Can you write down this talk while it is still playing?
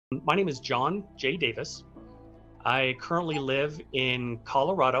My name is John J. Davis. I currently live in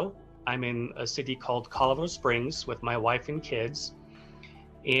Colorado. I'm in a city called Colorado Springs with my wife and kids.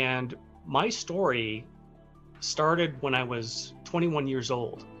 And my story started when I was 21 years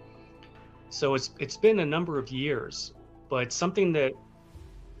old. So it's been a number of years, but something that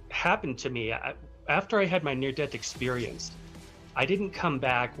happened to me after I had my near-death experience, I didn't come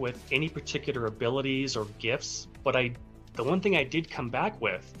back with any particular abilities or gifts, but the one thing I did come back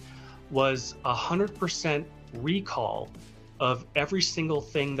with was 100% recall of every single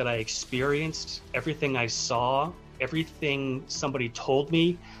thing that I experienced, everything I saw, everything somebody told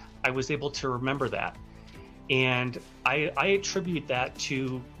me. I was able to remember that. And I attribute that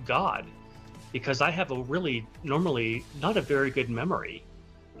to God because I have a really normally not a very good memory.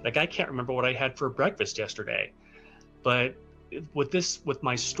 Like I can't remember what I had for breakfast yesterday. But with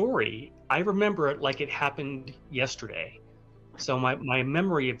my story, I remember it like it happened yesterday. So my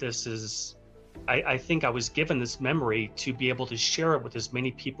memory of this is, I think I was given this memory to be able to share it with as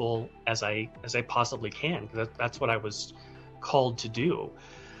many people as I possibly can, because that's what I was called to do.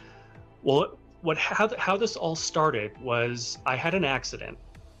 Well, how this all started was I had an accident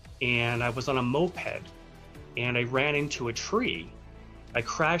and I was on a moped and I ran into a tree. I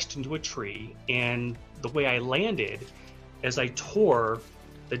crashed into a tree, and the way I landed is I tore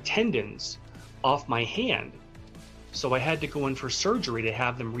the tendons off my hand. So I had to go in for surgery to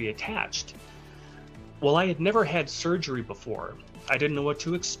have them reattached. Well, I had never had surgery before. I didn't know what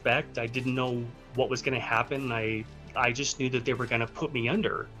to expect. I didn't know what was going to happen. I just knew that they were going to put me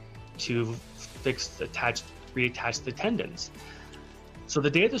under to reattach the tendons. So the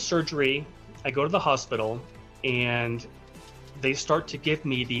day of the surgery, I go to the hospital and they start to give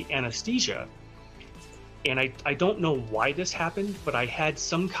me the anesthesia. And I don't know why this happened, but I had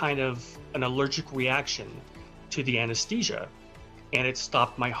some kind of an allergic reaction to the anesthesia, and it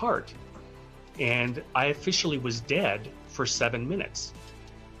stopped my heart. And I officially was dead for 7 minutes.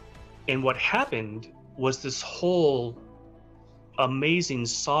 And what happened was this whole amazing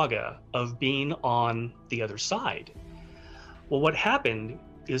saga of being on the other side. Well, what happened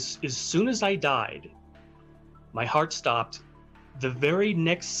is as soon as I died, my heart stopped. The very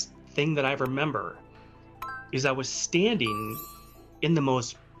next thing that I remember is I was standing in the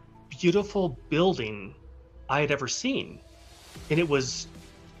most beautiful building I had ever seen. And it was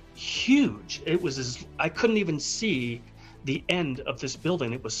huge. I couldn't even see the end of this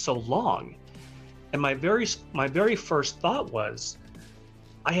building. It was so long. And my very first thought was,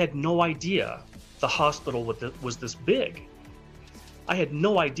 I had no idea the hospital was this big. I had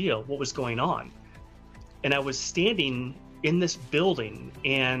no idea what was going on. And I was standing in this building,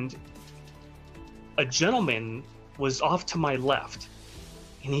 and a gentleman was off to my left.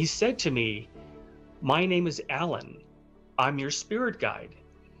 And he said to me, "My name is Alan. I'm your spirit guide."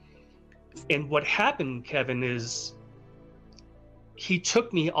 And what happened, Kevin, is he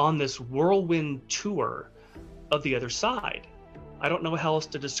took me on this whirlwind tour of the other side. I don't know how else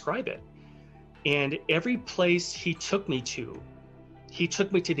to describe it. And every place he took me to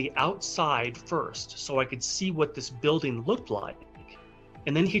the outside first so I could see what this building looked like.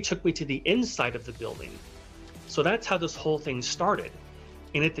 And then he took me to the inside of the building. So that's how this whole thing started.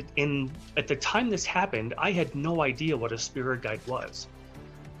 And at the time this happened, I had no idea what a spirit guide was.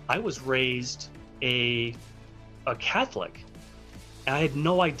 I was raised a Catholic, and I had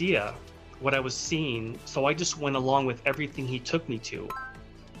no idea what I was seeing, so I just went along with everything he took me to.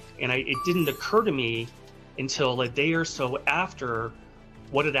 And it didn't occur to me until a day or so after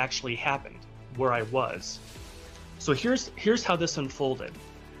what had actually happened, where I was. So here's how this unfolded.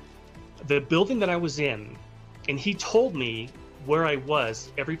 The building that I was in, and he told me where I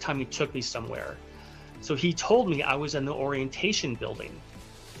was every time he took me somewhere. So he told me I was in the orientation building.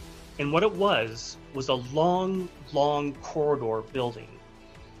 And what it was a long, long corridor building.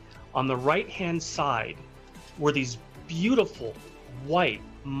 On the right-hand side were these beautiful white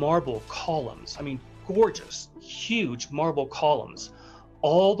marble columns. I mean, gorgeous, huge marble columns,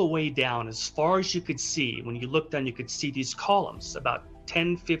 all the way down as far as you could see. When you looked down, you could see these columns about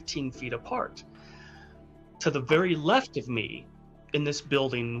 10, 15 feet apart. To the very left of me in this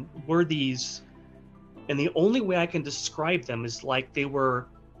building were these, and the only way I can describe them is like they were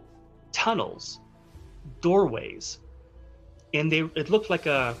tunnels, doorways, and it looked like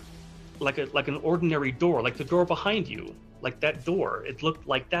an ordinary door, like the door behind you, like that door. It looked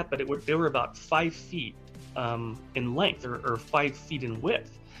like that, but they were about 5 feet in length, or 5 feet in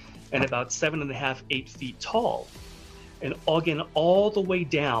width, and about 7.5, 8 feet tall. And again, all the way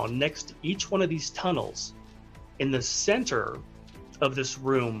down next to each one of these tunnels, in the center of this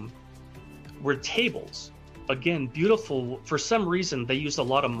room were tables. again, beautiful. For some reason, they used a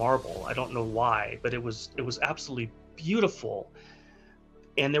lot of marble. I don't know why, but it was absolutely beautiful.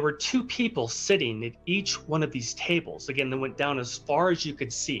 And there were two people sitting at each one of these tables. Again, they went down as far as you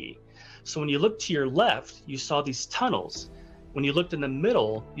could see. So when you looked to your left, you saw these tunnels. When you looked in the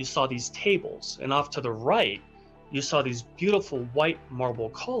middle, you saw these tables. And off to the right, you saw these beautiful white marble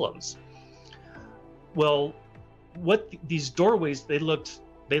columns. Well, these doorways, they looked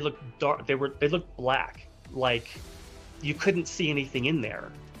dark. They looked black, like you couldn't see anything in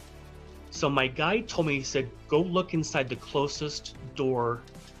there. So my guide told me, he said, go look inside the closest door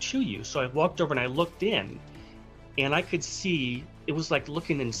to you. So I walked over and I looked in, and I could see, it was like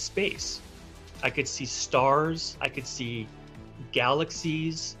looking in space. I could see stars, I could see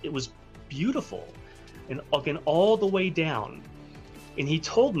galaxies. It was beautiful. And again, all the way down. And he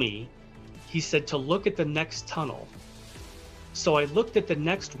told me, he said to look at the next tunnel. So I looked at the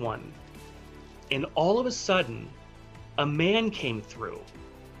next one, and all of a sudden, a man came through.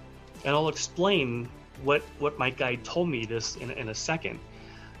 And I'll explain what my guide told me this in a second.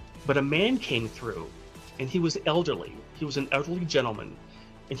 But a man came through, and he was elderly. He was an elderly gentleman,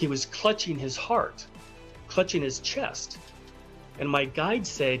 and he was clutching his heart, clutching his chest. And my guide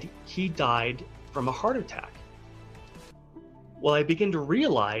said he died from a heart attack. Well, I began to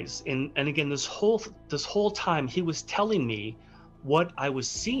realize, and again, this whole time he was telling me what I was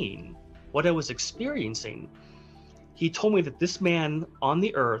seeing, what I was experiencing. He told me that this man on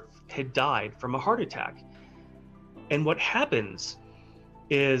the earth had died from a heart attack. And what happens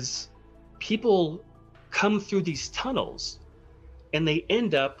is people come through these tunnels and they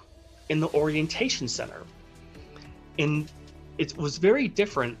end up in the orientation center. And it was very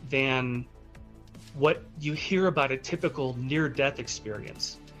different than what you hear about a typical near-death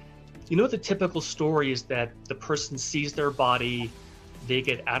experience. You know, the typical story is that the person sees their body, they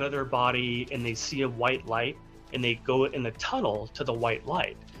get out of their body, and they see a white light, and they go in the tunnel to the white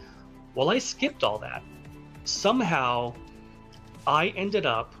light. Well, I skipped all that. Somehow, I ended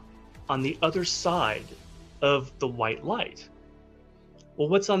up on the other side of the white light. Well,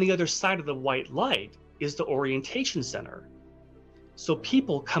 what's on the other side of the white light is the orientation center. So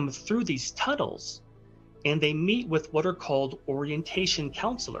people come through these tunnels and they meet with what are called orientation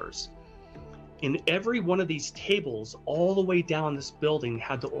counselors. And every one of these tables all the way down this building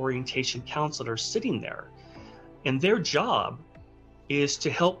had the orientation counselor sitting there. And their job is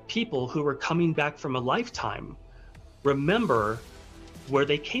to help people who are coming back from a lifetime remember where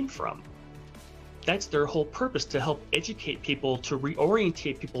they came from. That's their whole purpose, to help educate people, to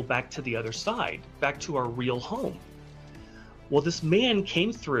reorientate people back to the other side, back to our real home. Well, this man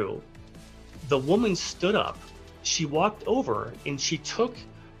came through, the woman stood up, she walked over and she took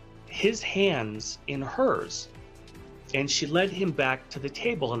his hands in hers and she led him back to the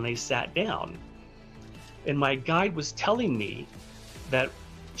table and they sat down. And my guide was telling me that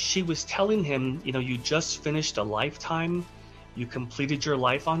she was telling him, you know, you just finished a lifetime, you completed your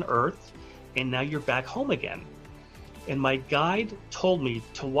life on Earth, and now you're back home again. And my guide told me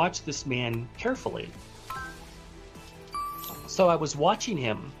to watch this man carefully. So I was watching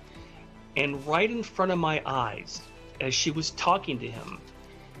him, and right in front of my eyes, as she was talking to him,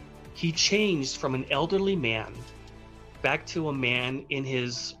 he changed from an elderly man back to a man in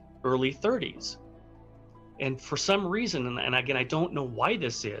his early 30s. And for some reason, and again, I don't know why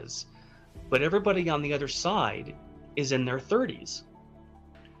this is, but everybody on the other side is in their 30s.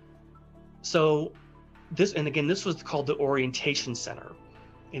 So this, and again, this was called the orientation center.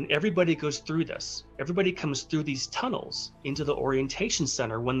 And everybody goes through this. Everybody comes through these tunnels into the orientation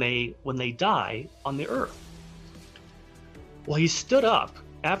center when they die on the earth. Well, he stood up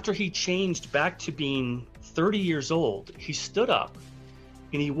after he changed back to being 30 years old. He stood up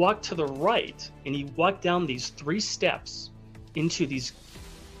and he walked to the right and he walked down these 3 steps into these,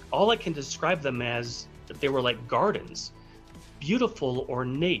 all I can describe them as, that they were like gardens, beautiful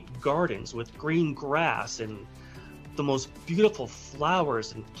ornate gardens with green grass and the most beautiful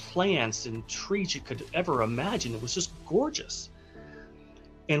flowers and plants and trees you could ever imagine. It was just gorgeous.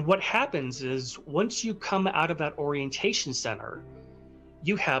 And what happens is once you come out of that orientation center,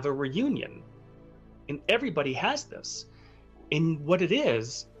 you have a reunion. And everybody has this. And what it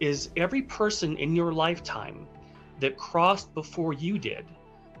is every person in your lifetime that crossed before you did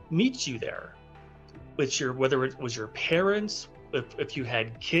meets you there. Whether it was your parents, if you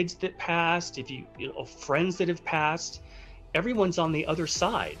had kids that passed, if you know, friends that have passed, everyone's on the other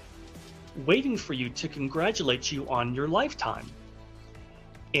side waiting for you to congratulate you on your lifetime.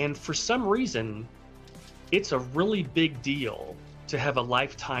 And for some reason, it's a really big deal to have a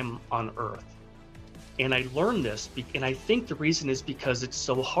lifetime on Earth. And I learned this, and I think the reason is because it's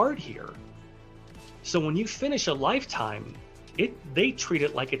so hard here. So when you finish a lifetime, they treat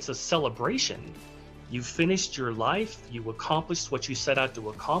it like it's a celebration. You finished your life, you accomplished what you set out to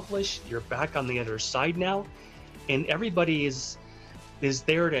accomplish, you're back on the other side now, and everybody is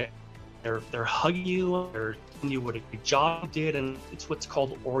there to they're hugging you, they're telling you what a good job you did, and it's what's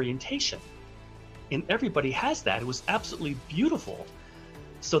called orientation. And everybody has that. It was absolutely beautiful.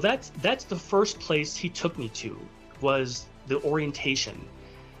 So that's the first place he took me to, was the orientation.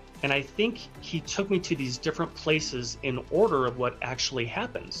 And I think he took me to these different places in order of what actually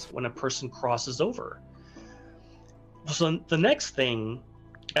happens when a person crosses over. So the next thing,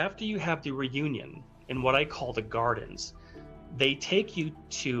 after you have the reunion in what I call the gardens, they take you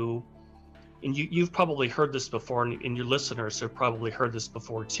to, and you've probably heard this before, and your listeners have probably heard this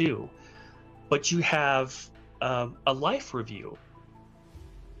before too, but you have a life review.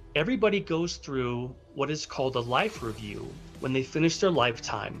 Everybody goes through what is called a life review when they finish their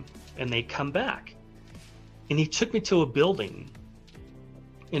lifetime and they come back. And he took me to a building,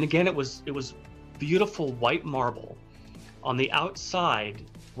 and again, it was beautiful white marble. On the outside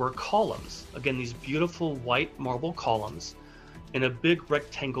were columns, again, these beautiful white marble columns in a big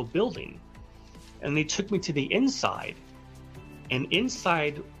rectangle building. And they took me to the inside, and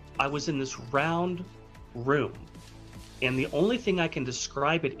inside I was in this round room, and the only thing I can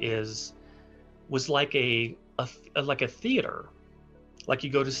describe it was like a theater, like you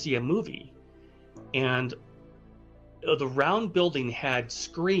go to see a movie. And the round building had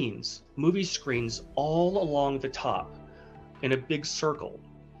screens, movie screens, all along the top in a big circle.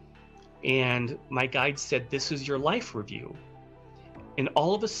 And my guide said, "This is your life review." And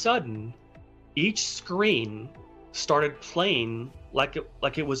all of a sudden, each screen started playing like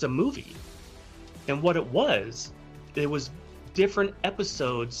it was a movie. And what it was different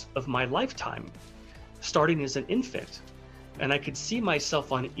episodes of my lifetime, starting as an infant. And I could see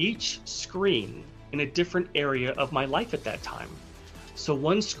myself on each screen in a different area of my life at that time. So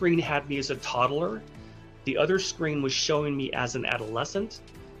one screen had me as a toddler, the other screen was showing me as an adolescent,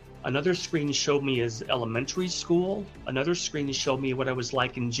 another screen showed me as elementary school, another screen showed me what I was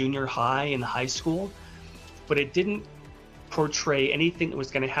like in junior high and high school, but it didn't portray anything that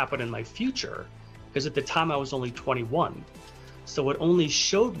was going to happen in my future, because at the time I was only 21. So it only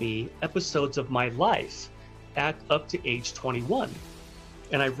showed me episodes of my life up to age 21.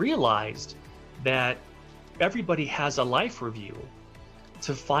 And I realized that everybody has a life review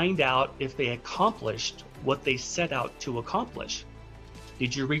to find out if they accomplished what they set out to accomplish.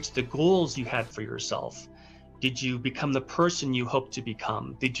 Did you reach the goals you had for yourself? Did you become the person you hoped to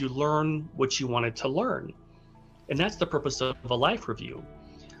become? Did you learn what you wanted to learn? And that's the purpose of a life review.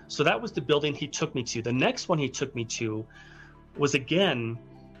 So that was the building he took me to. The next one he took me to was, again,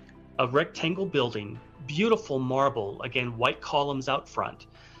 a rectangle building, beautiful marble, again, white columns out front.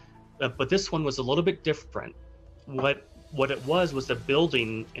 But this one was a little bit different. What it was a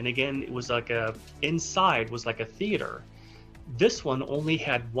building, and again, it was like inside was like a theater. This one only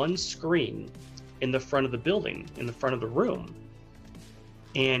had one screen in the front of the building, in the front of the room.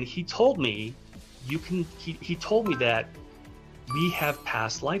 And he told me, he told me that we have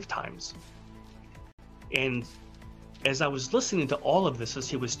past lifetimes. And as I was listening to all of this, as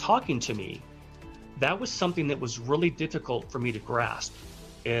he was talking to me, that was something that was really difficult for me to grasp,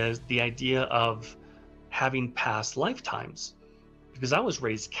 is the idea of having past lifetimes, because I was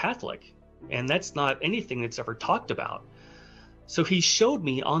raised Catholic, and that's not anything that's ever talked about. So he showed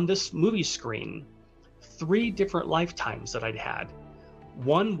me on this movie screen 3 different lifetimes that I'd had.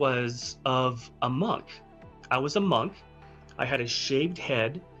 One was of a monk. I was a monk. I had a shaved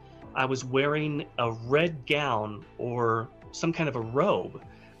head. I was wearing a red gown or some kind of a robe,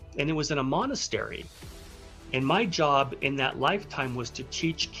 and it was in a monastery. And my job in that lifetime was to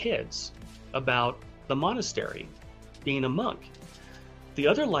teach kids about the monastery, being a monk. The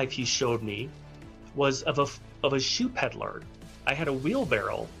other life he showed me was of a shoe peddler. I had a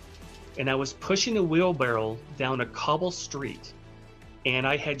wheelbarrow, and I was pushing a wheelbarrow down a cobble street, and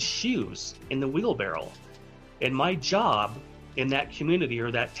I had shoes in the wheelbarrow. And my job in that community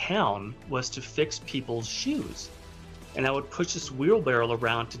or that town was to fix people's shoes. And I would push this wheelbarrow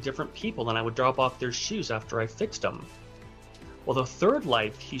around to different people, and I would drop off their shoes after I fixed them. Well, the third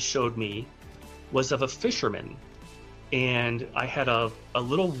life he showed me was of a fisherman, and I had a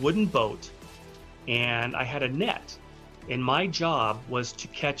little wooden boat, and I had a net, and my job was to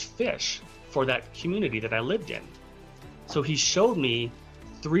catch fish for that community that I lived in. So he showed me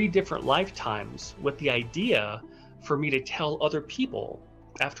 3 different lifetimes with the idea for me to tell other people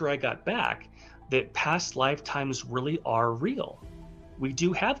after I got back that past lifetimes really are real. We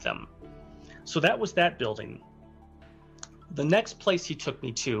do have them. So that was that building. The next place he took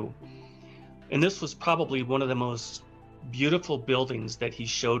me to, And this was probably one of the most beautiful buildings that he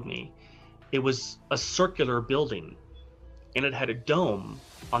showed me. It was a circular building, and it had a dome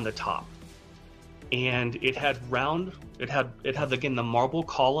on the top. And it had again the marble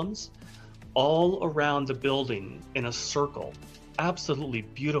columns all around the building in a circle. Absolutely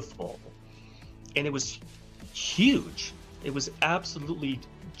beautiful. And it was huge. It was absolutely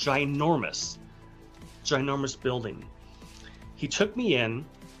ginormous building. He took me in,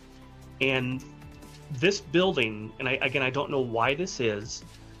 and this building, and I don't know why this is,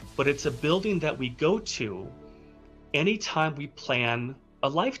 but it's a building that we go to anytime we plan a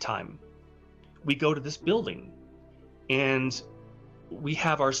lifetime. We go to this building, and we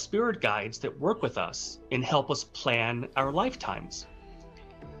have our spirit guides that work with us and help us plan our lifetimes.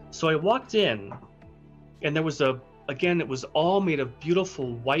 So I walked in, and there was it was all made of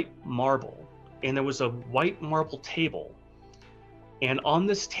beautiful white marble, and there was a white marble table. And on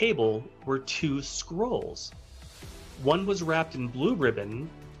this table were two scrolls. One was wrapped in blue ribbon,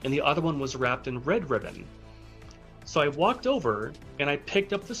 and the other one was wrapped in red ribbon. So I walked over, and I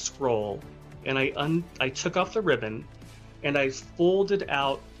picked up the scroll, and I took off the ribbon, and I folded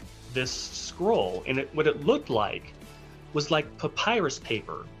out this scroll. And what it looked like was like papyrus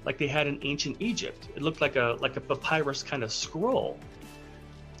paper, like they had in ancient Egypt. It looked like a papyrus kind of scroll.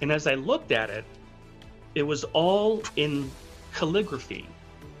 And as I looked at it, it was all in calligraphy,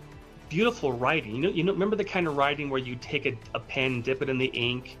 beautiful writing. Remember the kind of writing where you take a pen, dip it in the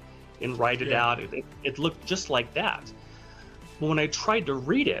ink, and write it out? It looked just like that. But when I tried to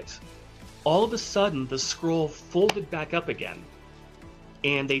read it, all of a sudden the scroll folded back up again,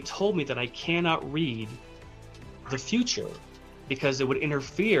 and they told me that I cannot read the future because it would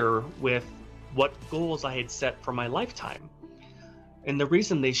interfere with what goals I had set for my lifetime. And the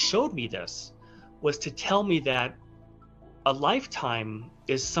reason they showed me this was to tell me that a lifetime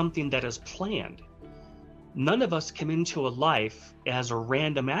is something that is planned. None of us come into a life as a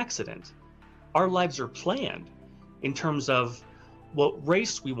random accident. Our lives are planned in terms of what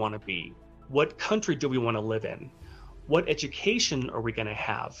race we want to be, what country do we want to live in, what education are we going to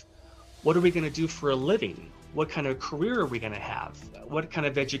have, what are we going to do for a living, what kind of career are we going to have, what kind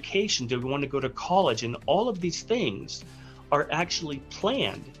of education do we want to go to college, and all of these things are actually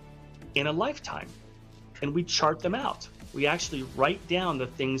planned in a lifetime, and we chart them out. We actually write down the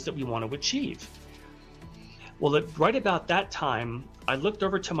things that we want to achieve. Well, right about that time, I looked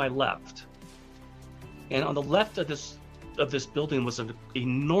over to my left, and on the left of this building was an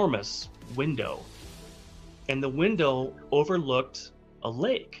enormous window, and the window overlooked a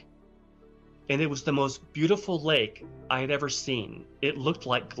lake, and it was the most beautiful lake I had ever seen. It looked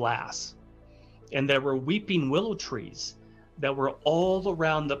like glass, and there were weeping willow trees that were all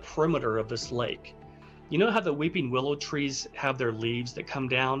around the perimeter of this lake. You know how the weeping willow trees have their leaves that come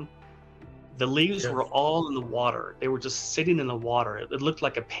down? The leaves were all in the water. They were just sitting in the water. It looked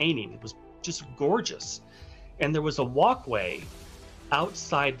like a painting. It was just gorgeous. And there was a walkway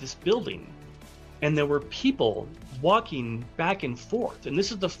outside this building, and there were people walking back and forth. And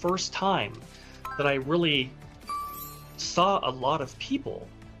this is the first time that I really saw a lot of people,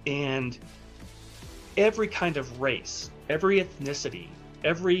 and every kind of race, every ethnicity,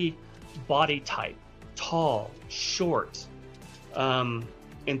 every body type, tall, short,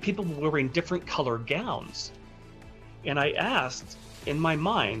 and people were wearing different colored gowns. And I asked, in my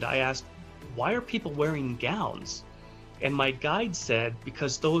mind, why are people wearing gowns? And my guide said,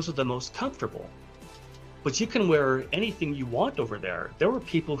 because those are the most comfortable. But you can wear anything you want over there. There were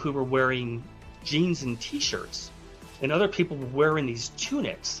people who were wearing jeans and t-shirts, and other people were wearing these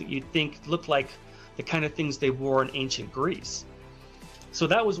tunics that you'd think looked like the kind of things they wore in ancient Greece. So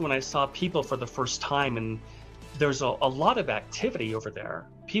that was when I saw people for the first time, and there's a lot of activity over there.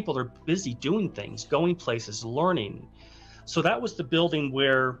 People are busy doing things, going places, learning. So that was the building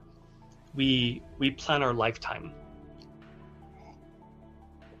where we plan our lifetime.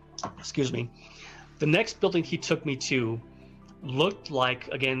 Excuse me. The next building he took me to looked like,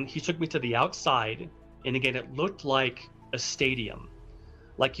 again, he took me to the outside, and again, it looked like a stadium,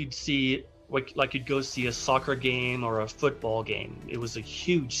 like you'd go see a soccer game or a football game. It was a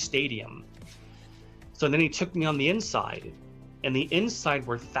huge stadium. So then he took me on the inside, and the inside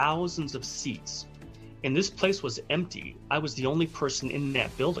were thousands of seats, and this place was empty. I was the only person in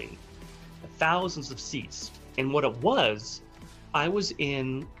that building. Thousands of seats. And what it was, I was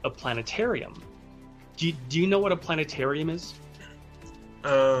in a planetarium. Do you know what a planetarium is?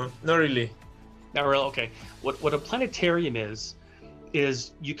 Not really. Not really? Okay. What a planetarium is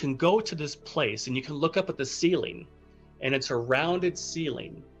you can go to this place and you can look up at the ceiling, and it's a rounded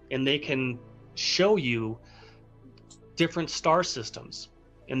ceiling, and they can show you different star systems.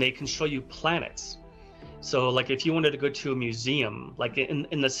 and they can show you planets. So like if you wanted to go to a museum, like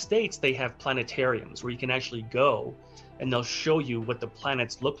in the States, they have planetariums where you can actually go and they'll show you what the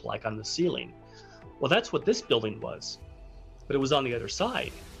planets look like on the ceiling. Well, that's what this building was, but it was on the other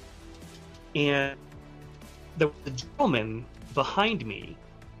side. And the gentleman behind me,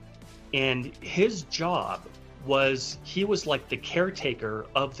 and his job was, he was like the caretaker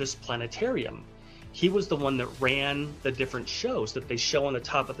of this planetarium. He was the one that ran the different shows that they show on the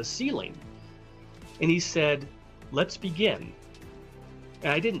top of the ceiling. And he said, "Let's begin."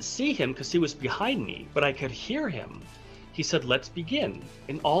 And I didn't see him because he was behind me, but I could hear him. He said, "Let's begin."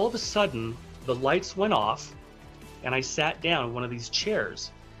 And all of a sudden, the lights went off, and I sat down in one of these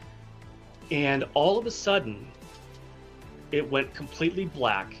chairs. And all of a sudden, it went completely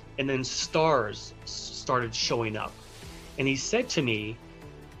black, and then stars started showing up. And he said to me,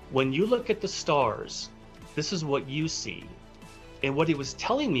 "When you look at the stars, this is what you see." And what he was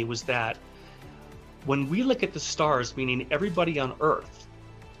telling me was that when we look at the stars, meaning everybody on Earth,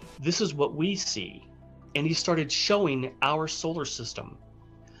 this is what we see. And he started showing our solar system,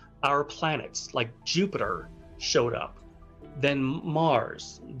 our planets, like Jupiter showed up, then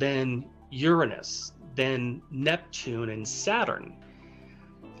Mars, then Uranus, then Neptune and Saturn.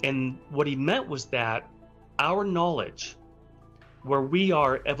 And what he meant was that our knowledge, where we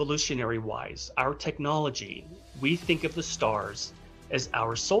are evolutionary wise, our technology, we think of the stars as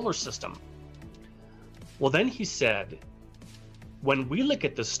our solar system. Well, then he said, when we look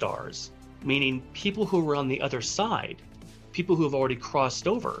at the stars, meaning people who were on the other side, people who have already crossed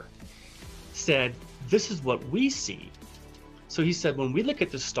over, said, this is what we see. So he said, when we look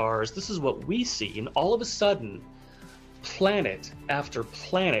at the stars, this is what we see. And all of a sudden, planet after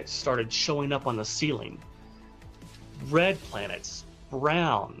planet started showing up on the ceiling. Red planets,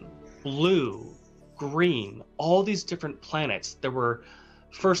 brown, blue, green, all these different planets.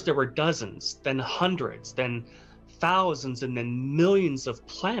 First there were dozens, then hundreds, then thousands, and then millions of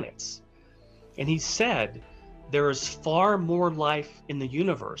planets. And he said, there is far more life in the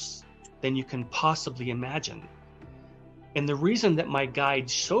universe than you can possibly imagine. And the reason that my guide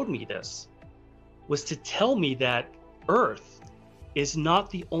showed me this was to tell me that Earth is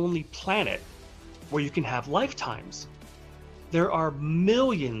not the only planet where you can have lifetimes. There are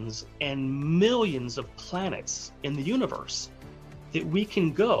millions and millions of planets in the universe that we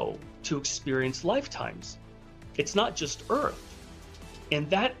can go to experience lifetimes. It's not just Earth. And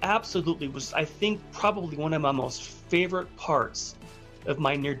that absolutely was, I think, probably one of my most favorite parts of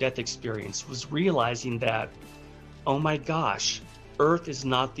my near-death experience, was realizing that, oh my gosh, Earth is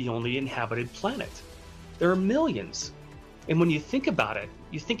not the only inhabited planet. There are millions. And when you think about it,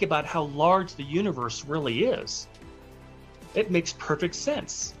 you think about how large the universe really is. It makes perfect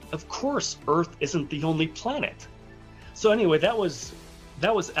sense. Of course, Earth isn't the only planet. So anyway, that was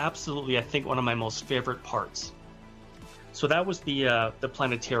absolutely, I think, one of my most favorite parts. So that was the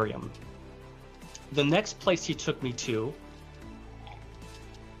planetarium. The next place he took me to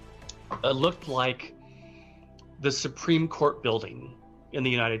looked like the Supreme Court building in the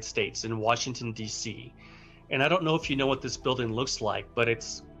United States in Washington, D.C. And I don't know if you know what this building looks like, but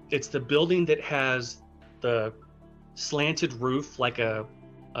it's the building that has the slanted roof like a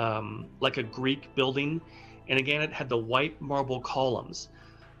Greek building. And again, it had the white marble columns,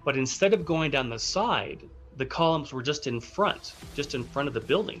 but instead of going down the side, the columns were just in front of the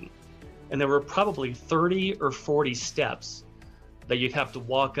building. And there were probably 30 or 40 steps that you'd have to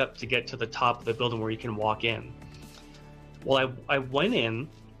walk up to get to the top of the building where you can walk in. Well, I went in,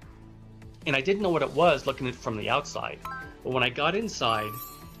 and I didn't know what it was looking at it from the outside. But when I got inside,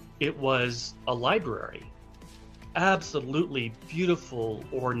 it was a library. Absolutely beautiful,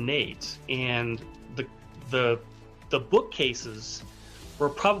 ornate, and the bookcases were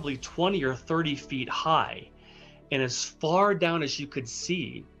probably 20 or 30 feet high, and as far down as you could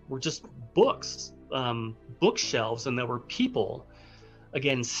see were just books, bookshelves, and there were people,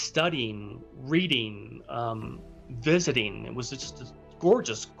 again, studying, reading, visiting. It was just a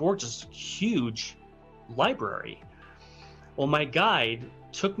gorgeous, huge library. Well, my guide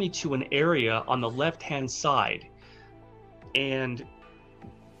took me to an area on the left-hand side, and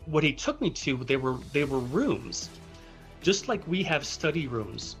what he took me to, they were rooms, just like we have study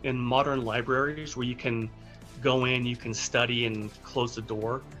rooms in modern libraries where you can go in, you can study and close the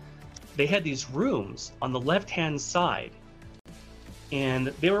door. They had these rooms on the left-hand side, and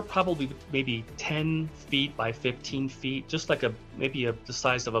they were probably maybe 10 feet by 15 feet, just like the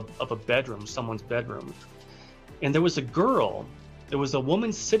size of a bedroom, someone's bedroom. And there was a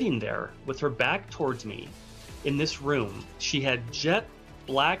woman sitting there with her back towards me in this room. She had jet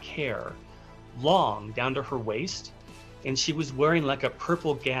black hair, long down to her waist, and she was wearing like a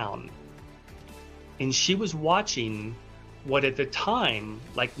purple gown, and she was watching what at the time,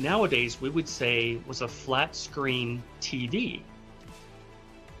 like nowadays, we would say was a flat screen TV.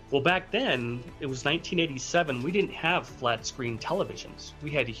 Well, back then, it was 1987, we didn't have flat screen televisions. We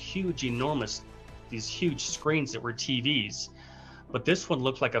had huge, enormous, these huge screens that were TVs, but this one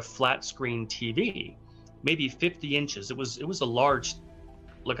looked like a flat screen TV, maybe 50 inches. It was a large,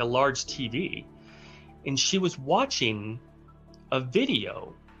 like a large TV. And she was watching a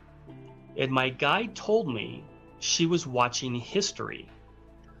video, and my guide told me she was watching history.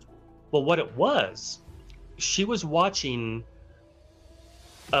 Well, what it was, she was watching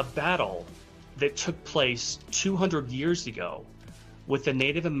a battle that took place 200 years ago with the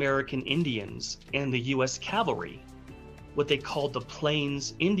Native American Indians and the U.S. cavalry, what they called the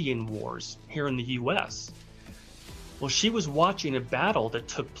Plains Indian Wars here in the U.S. Well, she was watching a battle that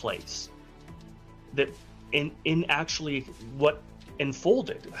took place that in actually what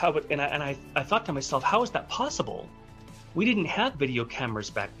unfolded, how it, and I thought to myself, how is that possible? We didn't have video cameras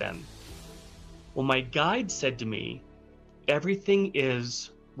back then. Well, my guide said to me, everything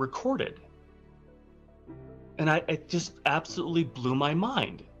is recorded. And it just absolutely blew my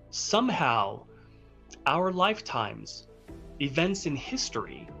mind. Somehow, our lifetimes, events in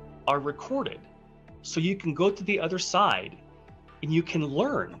history are recorded. So you can go to the other side and you can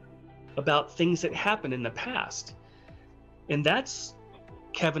learn about things that happened in the past. And that's,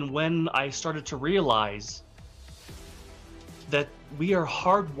 Kevin, when I started to realize that we are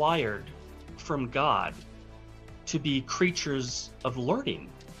hardwired from God to be creatures of learning.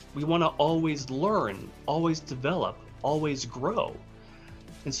 We want to always learn, always develop, always grow.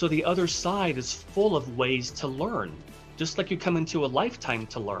 And so the other side is full of ways to learn. Just like you come into a lifetime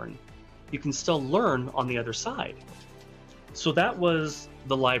to learn, you can still learn on the other side. So that was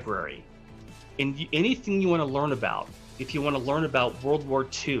the library. And anything you want to learn about, if you want to learn about World War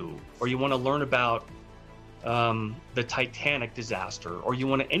II, or you want to learn about the Titanic disaster, or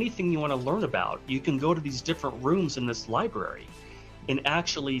anything you want to learn about, you can go to these different rooms in this library and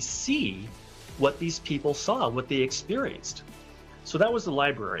actually see what these people saw, what they experienced. So that was the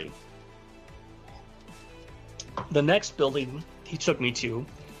library. The next building he took me to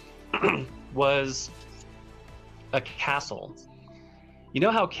was a castle. You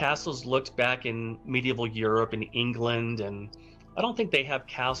know how castles looked back in medieval Europe and England, and I don't think they have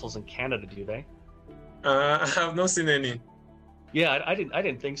castles in Canada, do they? I have not seen any. Yeah, I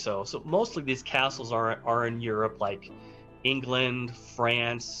didn't think so. So mostly these castles are in Europe, like England,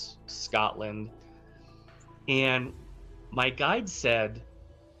 France, Scotland. And my guide said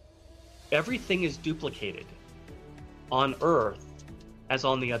everything is duplicated on Earth as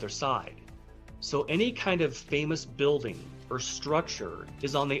on the other side. So any kind of famous building or structure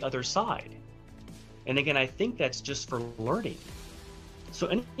is on the other side. And again, I think that's just for learning. So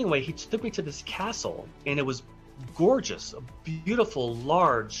anyway, he took me to this castle, and it was gorgeous, a beautiful,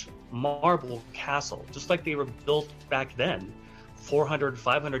 large marble castle, just like they were built back then, 400,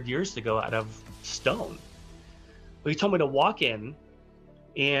 500 years ago out of stone. But he told me to walk in,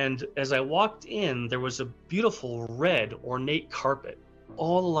 and as I walked in, there was a beautiful red ornate carpet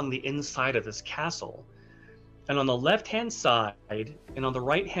all along the inside of this castle. And on the left-hand side and on the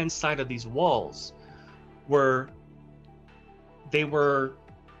right-hand side of these walls were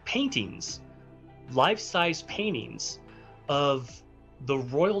paintings, life-size paintings of the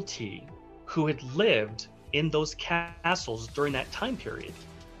royalty who had lived in those castles during that time period.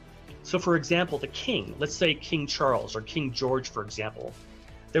 So for example, the king, let's say King Charles or King George, for example,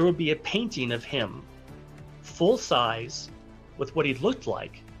 there would be a painting of him, full size, with what he looked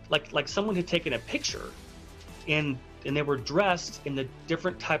like someone had taken a picture, and they were dressed in the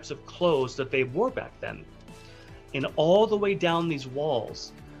different types of clothes that they wore back then. And all the way down these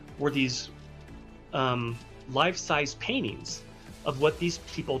walls were these life-size paintings of what these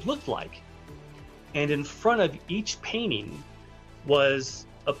people looked like. And in front of each painting was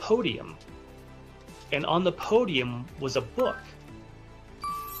a podium. And on the podium was a book.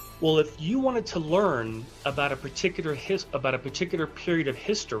 Well, if you wanted to learn about a particular period of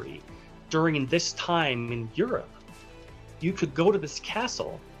history during this time in Europe, you could go to this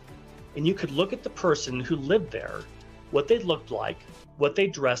castle and you could look at the person who lived there, what they looked like, what they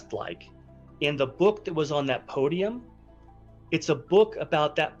dressed like, and the book that was on that podium, it's a book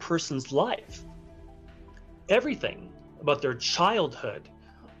about that person's life. Everything about their childhood,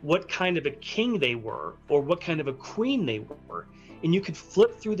 what kind of a king they were, or what kind of a queen they were. And you could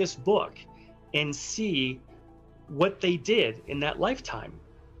flip through this book and see what they did in that lifetime.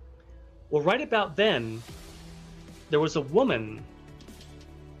 Well, right about then, there was a woman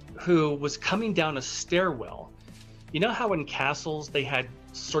who was coming down a stairwell. You know how in castles they had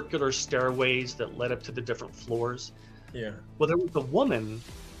circular stairways that led up to the different floors? Yeah. Well, there was a woman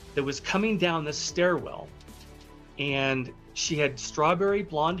that was coming down this stairwell, and she had strawberry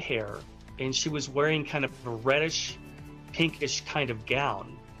blonde hair, and she was wearing kind of a reddish, pinkish kind of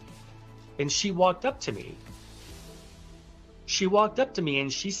gown. And she walked up to me. She walked up to me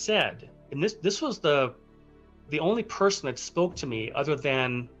and she said, and this was the only person that spoke to me other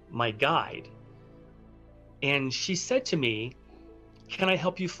than my guide. And she said to me, "Can I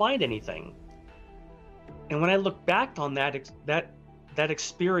help you find anything?" And when I look back on that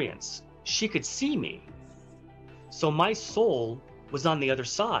experience, she could see me. So my soul was on the other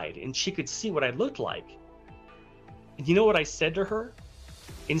side, and she could see what I looked like. And you know what I said to her?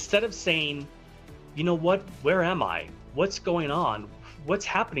 Instead of saying, "You know what? Where am I? What's going on? What's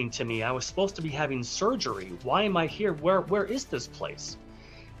happening to me? I was supposed to be having surgery. Why am I here? Where is this place?"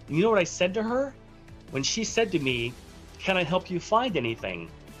 And you know what I said to her? When she said to me, "Can I help you find anything?"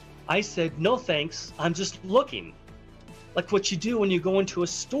 I said, "No, thanks. I'm just looking." Like what you do when you go into a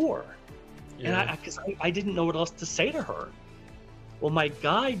store. Yeah. And because I didn't know what else to say to her. Well, my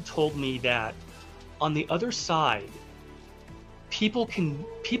guide told me that on the other side,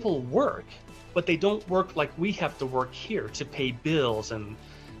 people work, but they don't work like we have to work here to pay bills and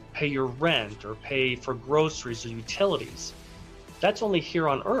pay your rent or pay for groceries or utilities. That's only here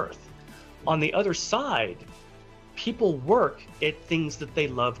on Earth. On the other side, people work at things that they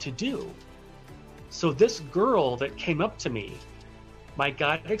love to do. So this girl that came up to me, my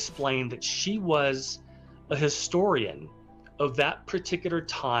guide explained that she was a historian of that particular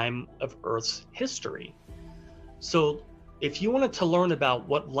time of Earth's history. So if you wanted to learn about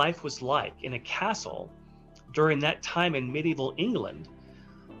what life was like in a castle during that time in medieval England,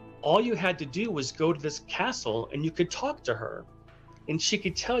 all you had to do was go to this castle and you could talk to her, and she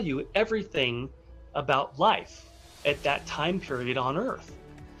could tell you everything about life at that time period on Earth.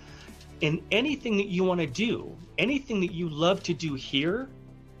 And anything that you want to do, anything that you love to do here,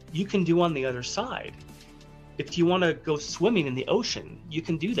 you can do on the other side. If you want to go swimming in the ocean, you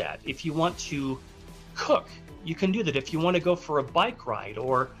can do that. If you want to cook, you can do that. If you want to go for a bike ride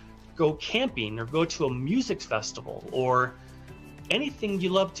or go camping or go to a music festival or anything you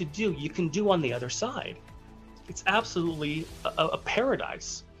love to do, you can do on the other side. It's absolutely a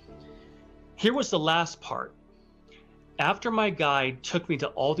paradise. Here was the last part. After my guide took me to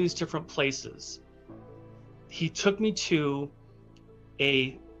all these different places, he took me to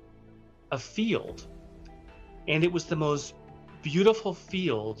a field, and it was the most beautiful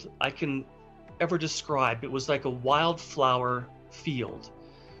field I can ever describe. It was like a wildflower field,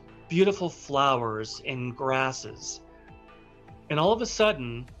 beautiful flowers and grasses. And all of a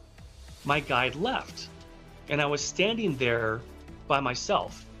sudden, my guide left, and I was standing there by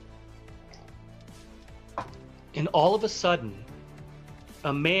myself. And all of a sudden,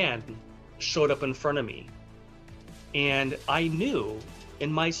 a man showed up in front of me, and I knew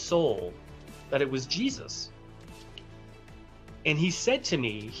in my soul that it was Jesus. And he said to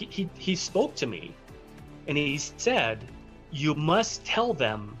me, he spoke to me, and he said, "You must tell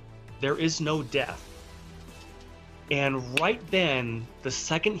them there is no death." And right then, the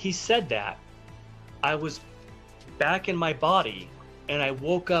second he said that, I was back in my body, and I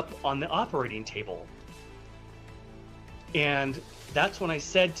woke up on the operating table. And that's when I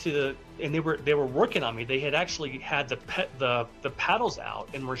said and they were working on me. They had actually had the paddles out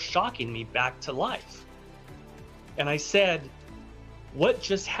and were shocking me back to life. And I said, "What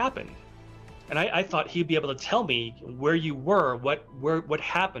just happened?" And I thought he'd be able to tell me where you were, what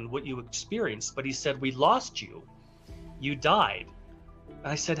happened, what you experienced. But he said, "We lost you. You died." And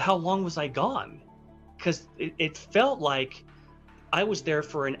I said, "How long was I gone?" Because it felt like I was there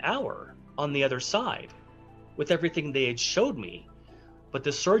for an hour on the other side with everything they had showed me. But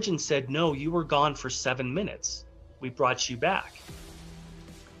the surgeon said, "No, you were gone for 7 minutes. We brought you back."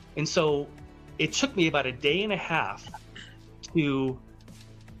 And so it took me about a day and a half to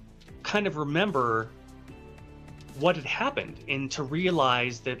kind of remember what had happened and to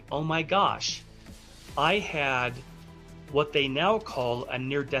realize that, oh my gosh, I had what they now call a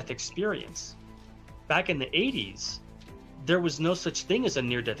near-death experience. Back in the 80s, there was no such thing as a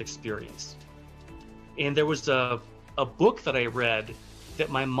near-death experience. And there was a book that I read that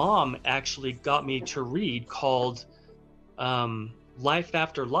my mom actually got me to read called Life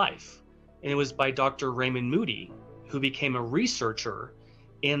After Life. And it was by Dr. Raymond Moody, who became a researcher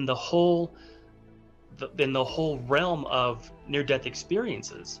in the whole realm of near-death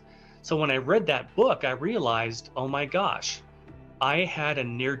experiences. So when I read that book, I realized, oh my gosh, I had a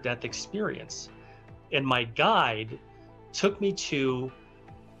near-death experience. And my guide took me to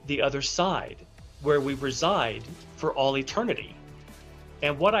the other side. where we reside for all eternity.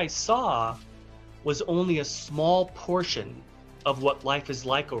 And what I saw was only a small portion of what life is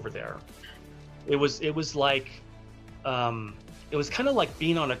like over there. It was like it was kind of like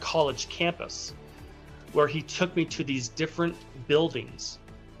being on a college campus, where he took me to these different buildings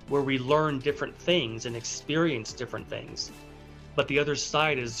where we learn different things and experience different things. But the other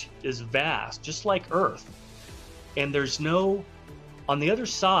side is vast, just like Earth. And on the other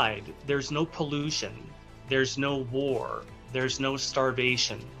side, there's no pollution, there's no war, there's no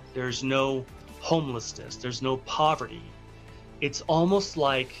starvation, there's no homelessness, there's no poverty. It's almost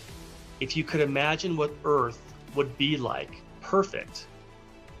like if you could imagine what Earth would be like, perfect.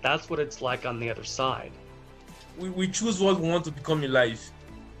 That's what it's like on the other side. We choose what we want to become in life.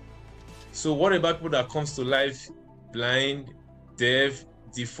 So what about people that comes to life blind, deaf,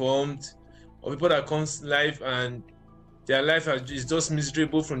 deformed, or people that comes to life and their life is just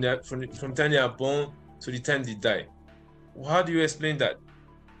miserable from the time they are born to the time they die? How do you explain that?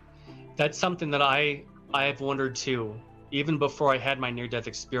 That's something that I have wondered too. Even before I had my near-death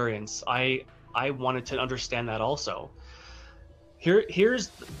experience, I wanted to understand that also.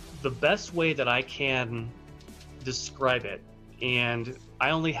 Here's the best way that I can describe it, and I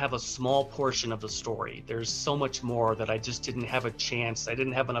only have a small portion of the story. There's so much more that I just didn't have a chance. I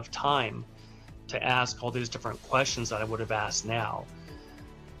didn't have enough time to ask all these different questions that I would have asked now.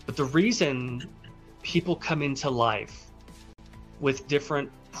 But the reason people come into life with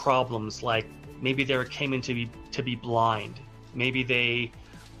different problems, like maybe they came in to be blind, maybe they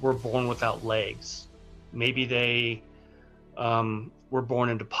were born without legs, maybe they were born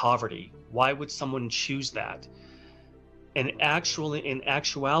into poverty. Why would someone choose that? And in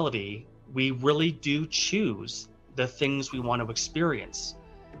actuality, we really do choose the things we want to experience.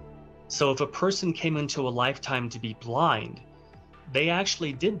 So if a person came into a lifetime to be blind, they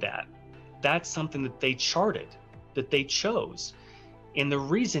actually did that. That's something that they charted, that they chose. And the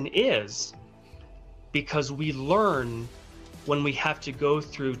reason is because we learn when we have to go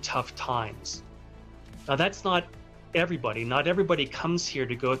through tough times. Now, that's not everybody. Not everybody comes here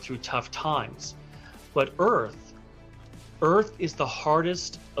to go through tough times. But Earth is the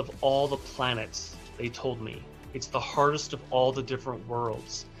hardest of all the planets, they told me. It's the hardest of all the different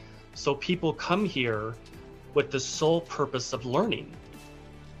worlds. So people come here with the sole purpose of learning.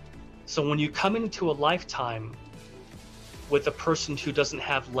 So when you come into a lifetime with a person who doesn't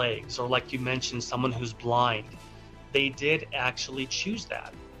have legs, or like you mentioned, someone who's blind, they did actually choose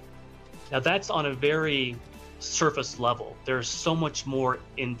that. Now that's on a very surface level. There's so much more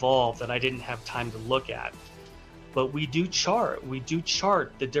involved that I didn't have time to look at. But we do chart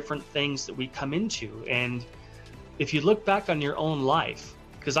the different things that we come into. And if you look back on your own life,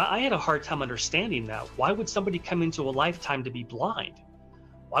 because I had a hard time understanding that. Why would somebody come into a lifetime to be blind?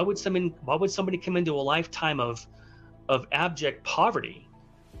 Why would somebody come into a lifetime of abject poverty?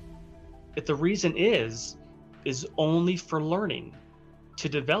 If the reason is only for learning, to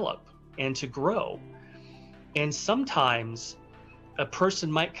develop and to grow. And sometimes a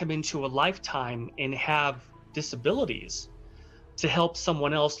person might come into a lifetime and have disabilities to help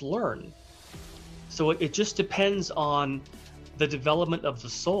someone else learn. So it just depends on the development of the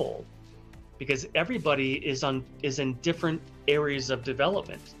soul, because everybody is in different areas of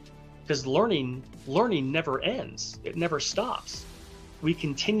development, because learning never ends. It never stops. We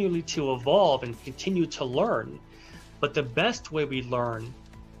continually to evolve and continue to learn, but the best way we learn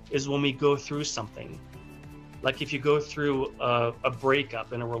is when we go through something. Like if you go through a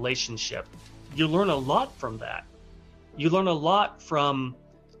breakup in a relationship, you learn a lot from that. You learn a lot from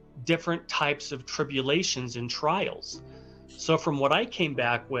different types of tribulations and trials. So from what I came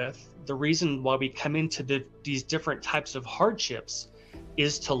back with, the reason why we come into these different types of hardships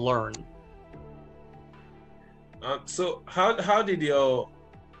is to learn. So how did your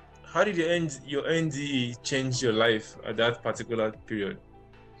NDE change your life at that particular period?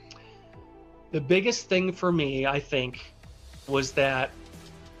 The biggest thing for me, I think, was that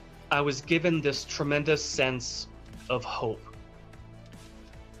I was given this tremendous sense of hope.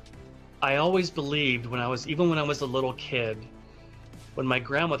 I always believed even when I was a little kid, when my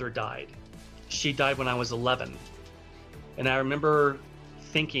grandmother died. She died when I was 11. And I remember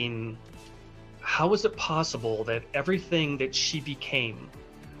thinking, how was it possible that everything that she became,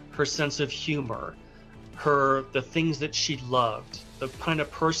 her sense of humor, the things that she loved, the kind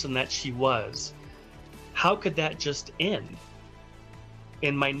of person that she was, how could that just end?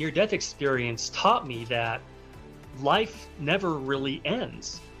 And my near-death experience taught me that life never really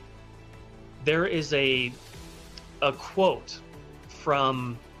ends. There is a quote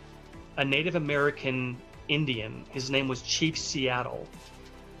from a Native American Indian. His name was Chief Seattle.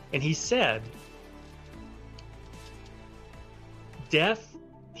 And he said, Death,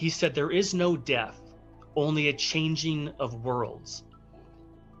 he said, there is no death, only a changing of worlds.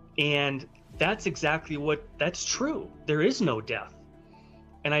 And that's exactly that's true. There is no death.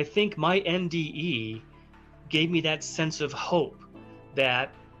 And I think my NDE gave me that sense of hope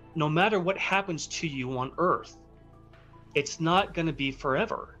that no matter what happens to you on Earth, it's not going to be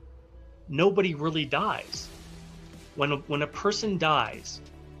forever. Nobody really dies. When a person dies,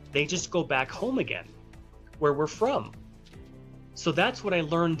 they just go back home again, where we're from. So that's what I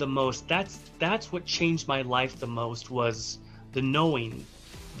learned the most. That's what changed my life the most, was the knowing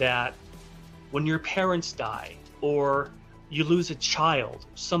that when your parents die or you lose a child,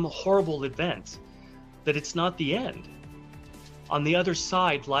 some horrible event, that it's not the end. On the other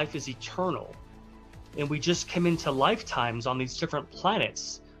side, life is eternal. And we just come into lifetimes on these different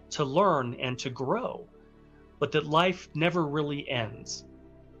planets to learn and to grow, but that life never really ends.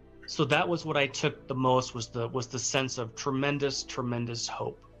 So that was what I took the most, was the sense of tremendous, tremendous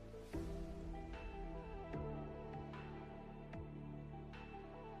hope.